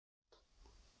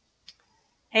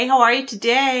Hey, how are you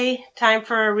today? Time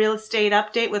for a real estate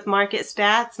update with market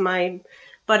stats. My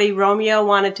buddy Romeo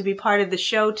wanted to be part of the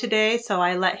show today, so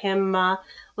I let him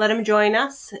join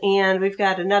us. And we've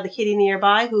got another kitty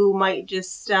nearby who might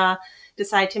just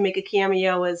decide to make a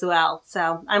cameo as well.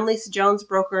 So I'm Lisa Jones,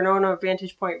 broker and owner of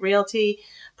Vantage Point Realty,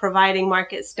 providing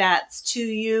market stats to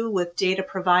you with data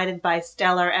provided by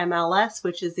Stellar MLS,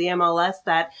 which is the MLS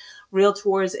that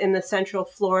realtors in the Central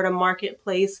Florida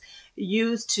marketplace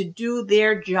use to do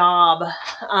their job.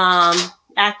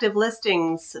 Active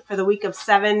listings for the week of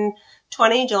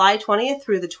July 20th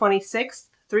through the 26th,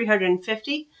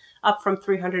 350, up from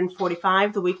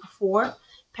 345 the week before.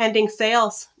 Pending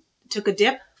sales took a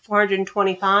dip,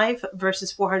 425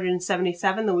 versus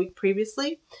 477 the week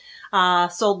previously.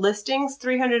 Sold listings,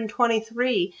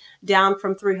 323, down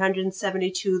from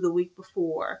 372 the week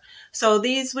before. So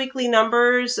these weekly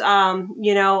numbers,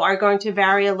 are going to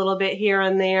vary a little bit here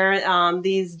and there.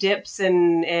 These dips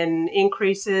and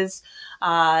increases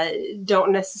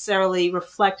don't necessarily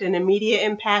reflect an immediate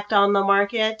impact on the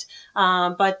market,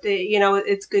 but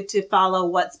it's good to follow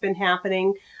what's been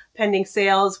happening. Pending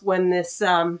sales when this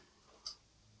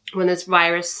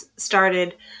virus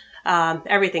started.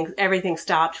 Everything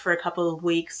stopped for a couple of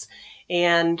weeks,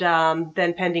 and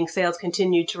then pending sales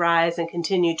continued to rise.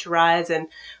 And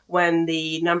when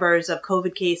the numbers of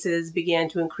COVID cases began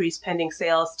to increase, pending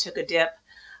sales took a dip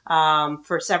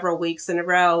for several weeks in a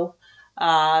row.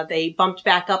 They bumped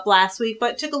back up last week,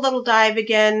 but took a little dive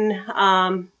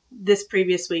again this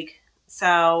previous week.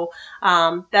 So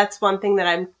that's one thing that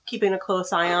I'm keeping a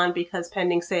close eye on, because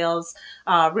pending sales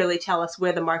really tell us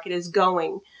where the market is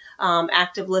going.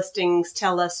 Active listings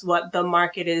tell us what the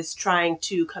market is trying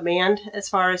to command as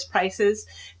far as prices.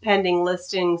 Pending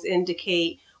listings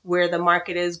indicate where the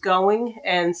market is going,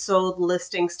 and sold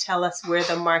listings tell us where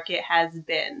the market has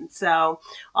been. So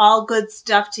all good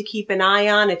stuff to keep an eye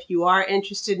on if you are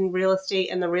interested in real estate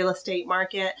and the real estate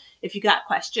market. If you got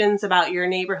questions about your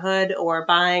neighborhood or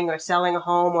buying or selling a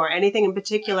home or anything in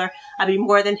particular, I'd be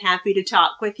more than happy to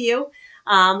talk with you.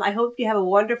 I hope you have a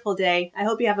wonderful day. I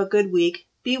hope you have a good week.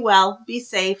 Be well, be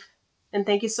safe, and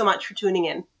thank you so much for tuning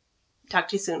in. Talk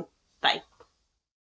to you soon. Bye.